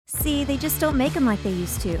See, they just don't make them like they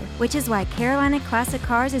used to, which is why Carolina Classic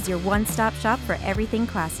Cars is your one-stop shop for everything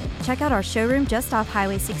classic. Check out our showroom just off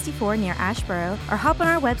Highway 64 near Asheboro, or hop on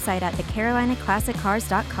our website at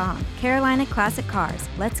thecarolinaclassiccars.com. Carolina Classic Cars.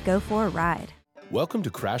 Let's go for a ride. Welcome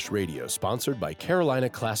to Crash Radio, sponsored by Carolina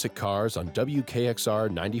Classic Cars on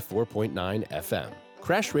WKXR 94.9 FM.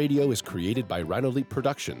 Crash Radio is created by Rhino Leap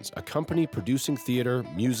Productions, a company producing theater,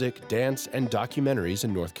 music, dance, and documentaries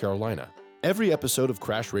in North Carolina. Every episode of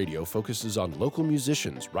Crash Radio focuses on local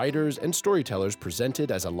musicians, writers, and storytellers presented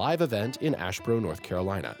as a live event in Asheboro, North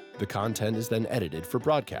Carolina. The content is then edited for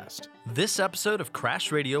broadcast. This episode of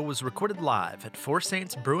Crash Radio was recorded live at Four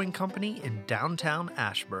Saints Brewing Company in downtown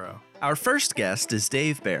Asheboro. Our first guest is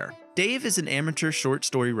Dave Bear. Dave is an amateur short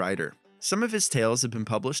story writer. Some of his tales have been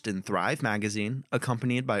published in Thrive magazine,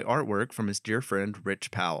 accompanied by artwork from his dear friend Rich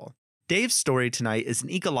Powell. Dave's story tonight is an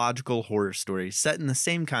ecological horror story set in the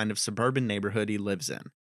same kind of suburban neighborhood he lives in.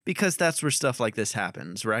 Because that's where stuff like this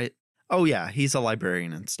happens, right? Oh yeah, he's a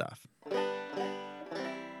librarian and stuff. The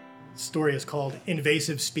story is called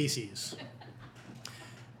Invasive Species.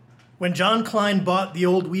 When John Klein bought the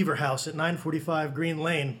old Weaver house at 945 Green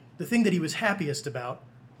Lane, the thing that he was happiest about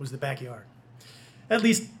was the backyard. At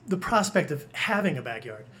least the prospect of having a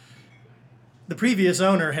backyard. The previous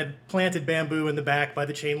owner had planted bamboo in the back by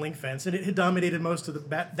the chain link fence, and it had dominated most of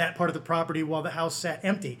that part of the property while the house sat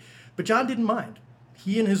empty. But John didn't mind.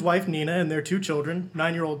 He and his wife Nina and their two children,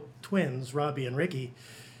 9-year-old twins, Robbie and Ricky,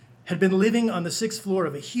 had been living on the 6th floor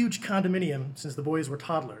of a huge condominium since the boys were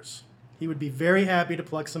toddlers. He would be very happy to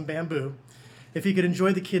pluck some bamboo if he could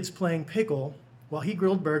enjoy the kids playing pickle while he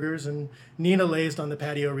grilled burgers and Nina lazed on the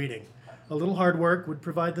patio reading. A little hard work would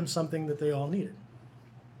provide them something that they all needed.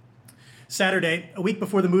 Saturday, a week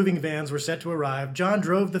before the moving vans were set to arrive, John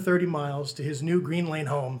drove the 30 miles to his new Green Lane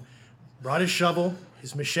home, brought his shovel,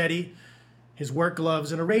 his machete, his work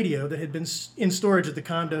gloves, and a radio that had been in storage at the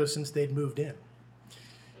condo since they'd moved in.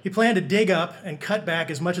 He planned to dig up and cut back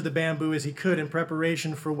as much of the bamboo as he could in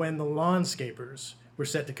preparation for when the lawnscapers were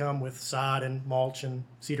set to come with sod and mulch and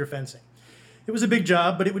cedar fencing. It was a big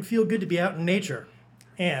job, but it would feel good to be out in nature.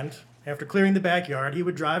 And after clearing the backyard, he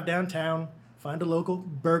would drive downtown, find a local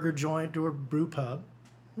burger joint or brew pub,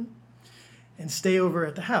 and stay over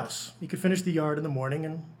at the house. He could finish the yard in the morning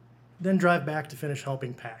and then drive back to finish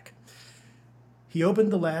helping pack. He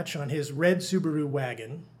opened the latch on his red Subaru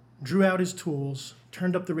wagon, drew out his tools,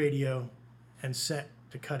 turned up the radio, and set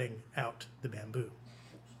to cutting out the bamboo.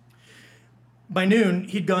 By noon,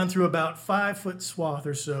 he'd gone through about 5-foot swath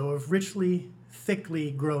or so of richly,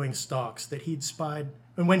 thickly growing stalks that he'd spied,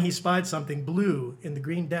 and when he spied something blue in the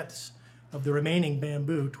green depths of the remaining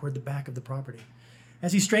bamboo toward the back of the property.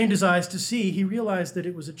 As he strained his eyes to see, he realized that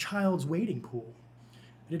it was a child's wading pool.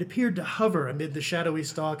 It appeared to hover amid the shadowy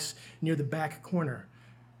stalks near the back corner.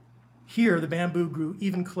 Here, the bamboo grew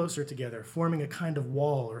even closer together, forming a kind of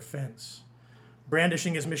wall or fence.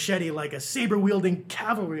 Brandishing his machete like a saber-wielding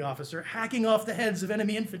cavalry officer, hacking off the heads of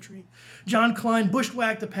enemy infantry, John Klein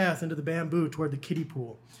bushwhacked a path into the bamboo toward the kiddie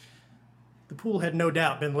pool. The pool had no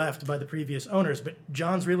doubt been left by the previous owners, but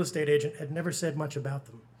John's real estate agent had never said much about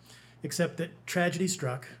them, except that tragedy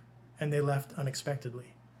struck and they left unexpectedly,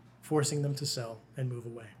 forcing them to sell and move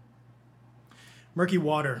away. Murky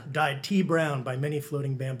water, dyed tea brown by many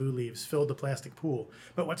floating bamboo leaves, filled the plastic pool.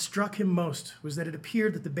 But what struck him most was that it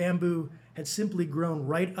appeared that the bamboo had simply grown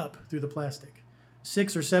right up through the plastic.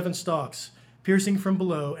 6 or 7 stalks, piercing from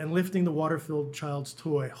below and lifting the water-filled child's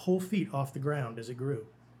toy whole feet off the ground as it grew.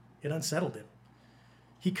 It unsettled him.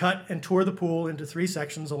 He cut and tore the pool into 3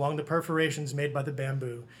 sections along the perforations made by the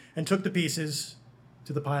bamboo and took the pieces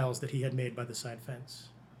to the piles that he had made by the side fence.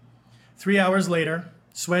 3 hours later,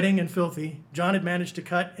 sweating and filthy, John had managed to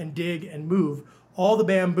cut and dig and move all the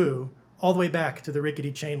bamboo all the way back to the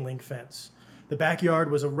rickety chain link fence. The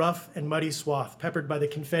backyard was a rough and muddy swath peppered by the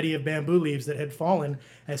confetti of bamboo leaves that had fallen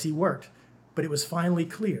as he worked, but it was finally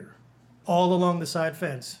clear. All along the side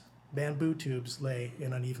fence, bamboo tubes lay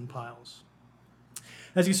in uneven piles.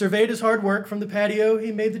 As he surveyed his hard work from the patio,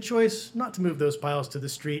 he made the choice not to move those piles to the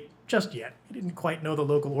street just yet. He didn't quite know the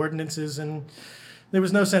local ordinances, and there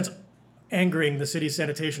was no sense angering the city's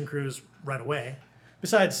sanitation crews right away.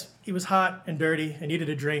 Besides, he was hot and dirty and needed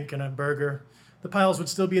a drink and a burger. The piles would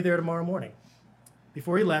still be there tomorrow morning.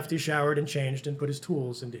 Before he left, he showered and changed and put his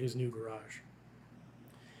tools into his new garage.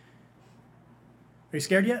 Are you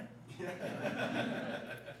scared yet?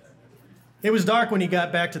 It was dark when he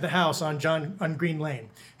got back to the house on Green Lane.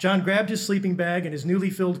 John grabbed his sleeping bag and his newly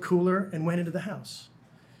filled cooler and went into the house.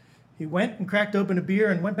 He went and cracked open a beer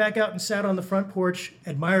and went back out and sat on the front porch,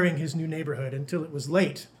 admiring his new neighborhood until it was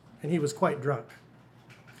late and he was quite drunk.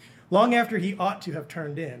 Long after he ought to have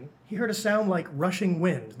turned in, he heard a sound like rushing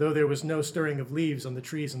wind, though there was no stirring of leaves on the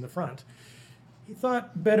trees in the front. He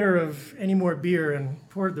thought better of any more beer and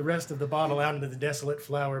poured the rest of the bottle out into the desolate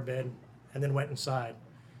flower bed and then went inside.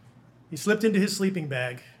 He slipped into his sleeping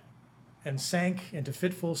bag and sank into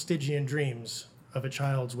fitful Stygian dreams of a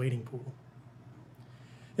child's wading pool.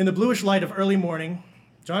 In the bluish light of early morning,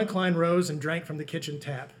 John Klein rose and drank from the kitchen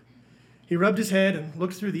tap. He rubbed his head and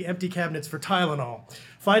looked through the empty cabinets for Tylenol.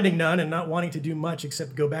 Finding none and not wanting to do much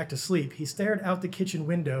except go back to sleep, he stared out the kitchen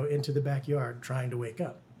window into the backyard, trying to wake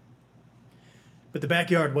up. But the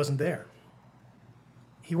backyard wasn't there.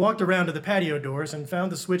 He walked around to the patio doors and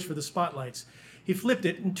found the switch for the spotlights. He flipped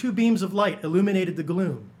it, and 2 beams of light illuminated the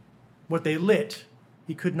gloom. What they lit,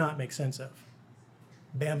 he could not make sense of.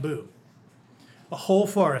 Bamboo. A whole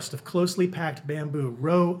forest of closely packed bamboo,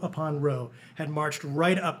 row upon row, had marched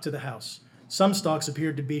right up to the house. Some stalks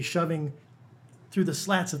appeared to be shoving through the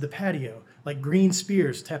slats of the patio, like green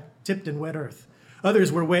spears tipped in wet earth.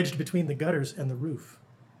 Others were wedged between the gutters and the roof.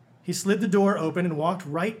 He slid the door open and walked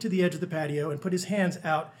right to the edge of the patio and put his hands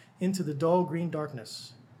out into the dull green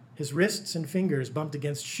darkness. His wrists and fingers bumped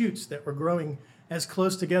against shoots that were growing as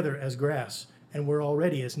close together as grass and were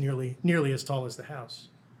already as nearly as tall as the house.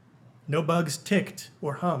 No bugs ticked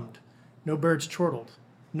or hummed. No birds chortled.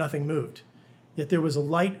 Nothing moved. Yet there was a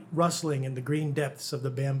light rustling in the green depths of the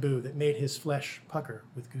bamboo that made his flesh pucker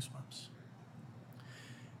with goosebumps.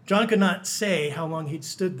 John could not say how long he'd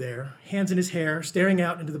stood there, hands in his hair, staring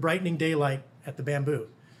out into the brightening daylight at the bamboo.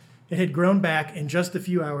 It had grown back in just the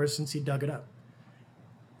few hours since he dug it up.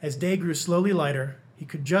 As day grew slowly lighter, he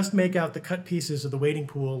could just make out the cut pieces of the wading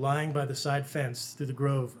pool lying by the side fence through the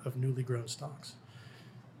grove of newly grown stalks.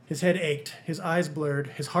 His head ached, his eyes blurred,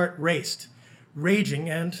 his heart raced. Raging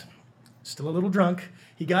and, still a little drunk,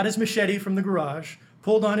 he got his machete from the garage,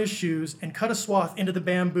 pulled on his shoes, and cut a swath into the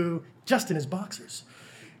bamboo just in his boxers.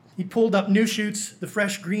 He pulled up new shoots, the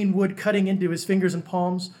fresh green wood cutting into his fingers and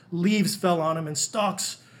palms. Leaves fell on him, and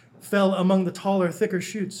stalks fell among the taller, thicker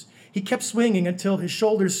shoots. He kept swinging until his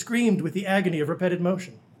shoulders screamed with the agony of repeated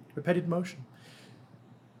motion.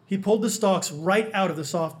 He pulled the stalks right out of the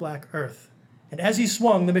soft black earth. And as he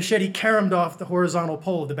swung, the machete caromed off the horizontal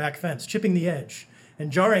pole of the back fence, chipping the edge and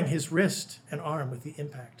jarring his wrist and arm with the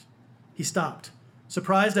impact. He stopped,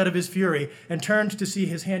 surprised out of his fury, and turned to see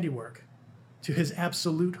his handiwork. To his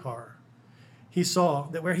absolute horror, he saw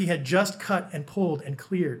that where he had just cut and pulled and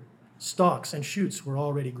cleared, stalks and shoots were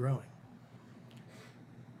already growing.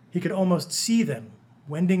 He could almost see them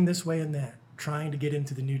wending this way and that, trying to get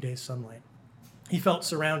into the new day's sunlight. He felt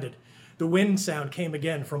surrounded. The wind sound came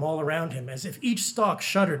again from all around him, as if each stalk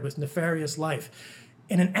shuddered with nefarious life.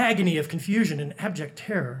 In an agony of confusion and abject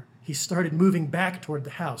terror, he started moving back toward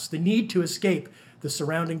the house, the need to escape the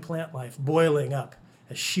surrounding plant life boiling up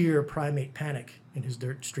as sheer primate panic in his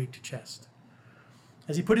dirt-streaked chest.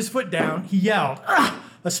 As he put his foot down, he yelled, "Ah!"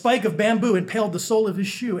 A spike of bamboo impaled the sole of his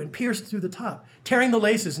shoe and pierced through the top, tearing the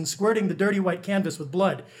laces and squirting the dirty white canvas with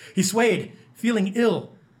blood. He swayed, feeling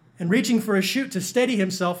ill, and reaching for a shoot to steady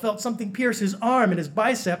himself, felt something pierce his arm and his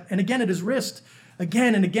bicep and again at his wrist.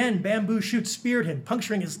 Again and again, bamboo shoots speared him,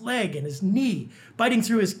 puncturing his leg and his knee, biting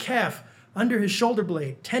through his calf, under his shoulder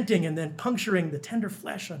blade, tenting and then puncturing the tender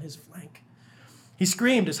flesh on his flank. He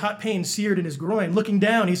screamed as hot pain seared in his groin. Looking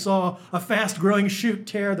down, he saw a fast-growing shoot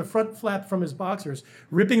tear the front flap from his boxers,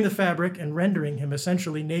 ripping the fabric and rendering him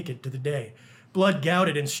essentially naked to the day. Blood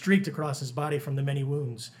gouted and streaked across his body from the many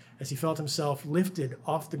wounds as he felt himself lifted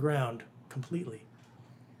off the ground completely.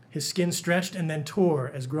 His skin stretched and then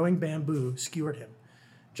tore as growing bamboo skewered him.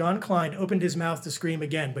 John Klein opened his mouth to scream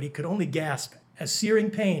again, but he could only gasp as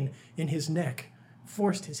searing pain in his neck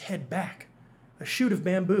forced his head back. A shoot of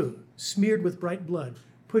bamboo, smeared with bright blood,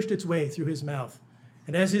 pushed its way through his mouth,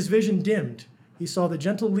 and as his vision dimmed, he saw the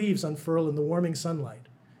gentle leaves unfurl in the warming sunlight.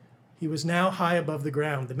 He was now high above the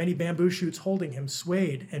ground. The many bamboo shoots holding him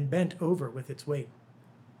swayed and bent over with its weight.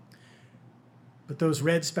 But those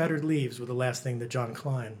red spattered leaves were the last thing that John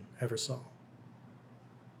Klein ever saw.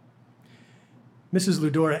 Mrs.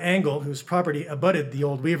 Ludora Angle, whose property abutted the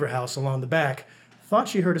old Weaver house along the back, thought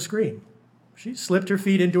she heard a scream. She slipped her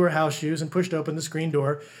feet into her house shoes and pushed open the screen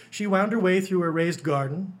door. She wound her way through her raised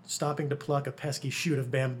garden, stopping to pluck a pesky shoot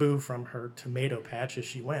of bamboo from her tomato patch as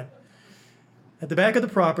she went. At the back of the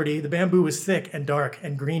property, the bamboo was thick and dark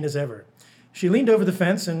and green as ever. She leaned over the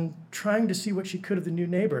fence and trying to see what she could of the new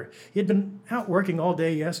neighbor. He had been out working all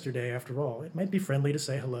day yesterday, after all. It might be friendly to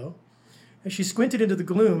say hello. As she squinted into the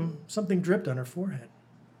gloom, something dripped on her forehead.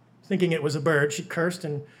 Thinking it was a bird, she cursed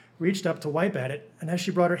and reached up to wipe at it, and as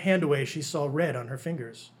she brought her hand away, she saw red on her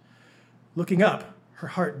fingers. Looking up, her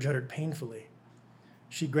heart juddered painfully.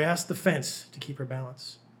 She grasped the fence to keep her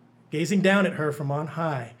balance. Gazing down at her from on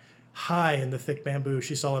high, high in the thick bamboo,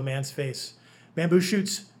 she saw a man's face. Bamboo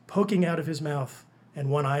shoots poking out of his mouth and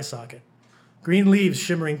one eye socket. Green leaves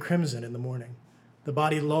shimmering crimson in the morning. The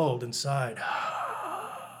body lulled and sighed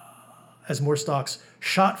as more stalks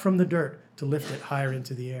shot from the dirt to lift it higher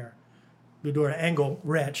into the air. Ludora Engel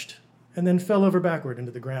retched and then fell over backward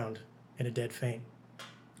into the ground in a dead faint.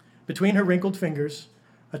 Between her wrinkled fingers,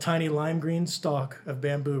 a tiny lime-green stalk of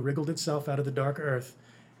bamboo wriggled itself out of the dark earth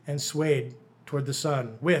and swayed toward the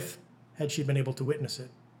sun with, had she been able to witness it,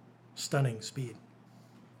 stunning speed.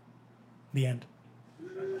 The end.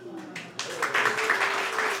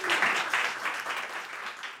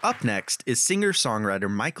 Up next is singer-songwriter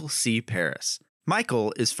Michael C. Parris.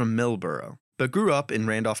 Michael is from Millboro, but grew up in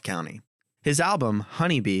Randolph County. His album,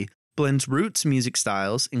 Honeybee, blends roots music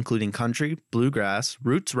styles, including country, bluegrass,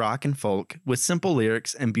 roots rock, and folk, with simple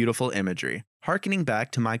lyrics and beautiful imagery, hearkening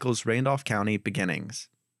back to Michael's Randolph County beginnings.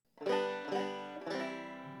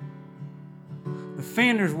 The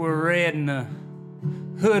fenders were red and the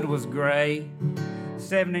hood was gray.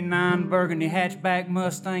 79 burgundy hatchback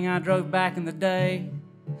Mustang I drove back in the day.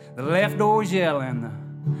 The left door's yellow and the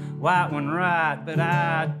white one right, but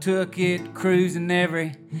I took it cruising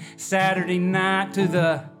every Saturday night to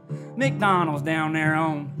the McDonald's down there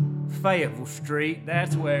on Fayetteville Street.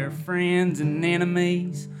 That's where friends and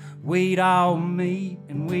enemies, we'd all meet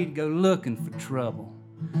and we'd go looking for trouble.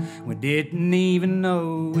 We didn't even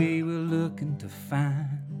know we were looking to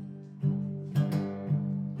find.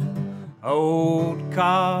 Old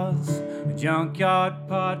cars, the junkyard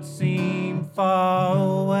parts seem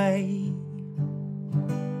far away.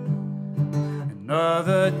 And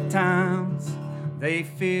other times they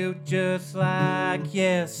feel just like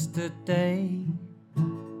yesterday.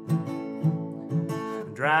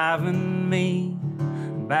 Driving me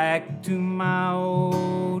back to my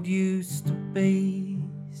old used to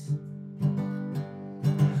be's.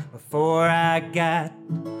 Before I got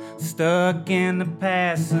stuck in the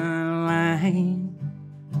passing lane.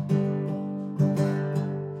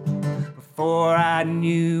 Before I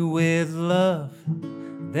knew with love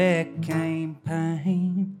there came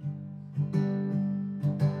pain.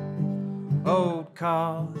 Old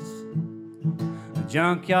cars,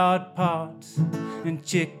 junkyard parts, and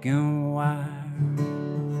chicken wire.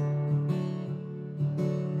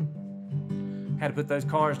 Had to put those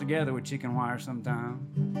cars together with chicken wire sometime.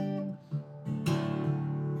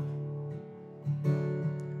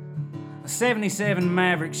 A 77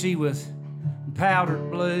 Maverick, she was powdered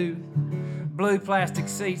blue. Blue plastic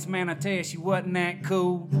seats, man, I tell you, she wasn't that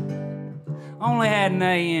cool. Only had an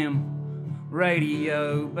AM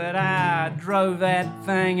radio, but I drove that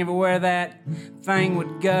thing everywhere that thing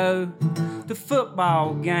would go. To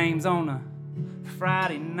football games on a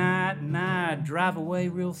Friday night, and I'd drive away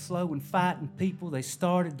real slow and fighting people, they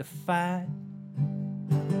started to fight.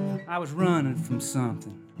 I was running from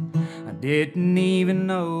something I didn't even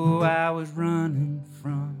know I was running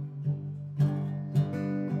from.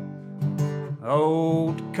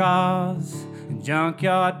 Old cars and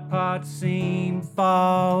junkyard parts seem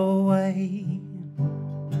far away.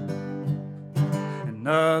 And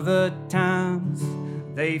other times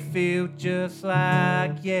they feel just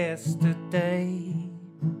like yesterday.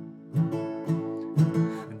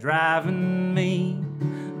 Driving me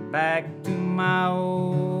back to my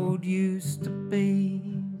old used to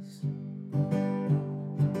be's.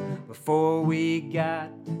 Before we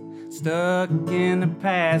got stuck in the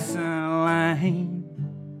passing lane.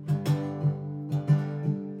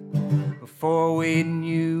 Before we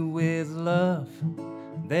knew with love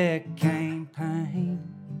there came pain.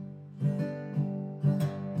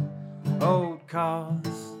 Old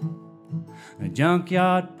cars,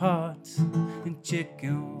 junkyard parts, and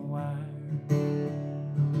chicken wire.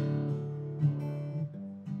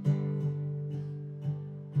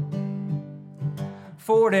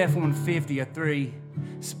 Ford F-150, a 3,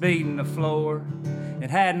 speeding the floor. It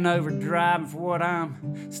had an overdrive, for what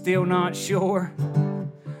I'm still not sure.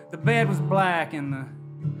 The bed was black and the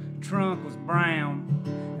trunk was brown.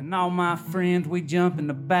 And all my friends, we'd jump in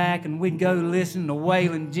the back and we'd go listen to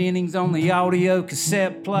Waylon Jennings on the audio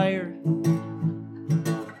cassette player.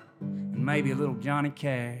 And maybe a little Johnny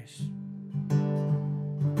Cash.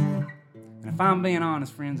 And if I'm being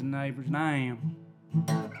honest, friends and neighbors, and I am,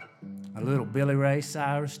 a little Billy Ray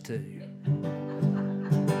Cyrus too.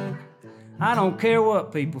 I don't care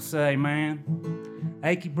what people say, man.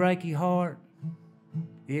 Achy breaky heart,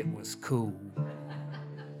 it was cool.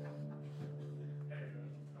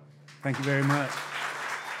 Thank you very much.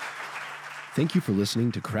 Thank you for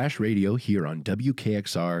listening to Crash Radio here on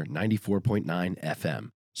WKXR 94.9 FM.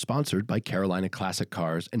 Sponsored by Carolina Classic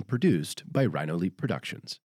Cars and produced by Rhino Leap Productions.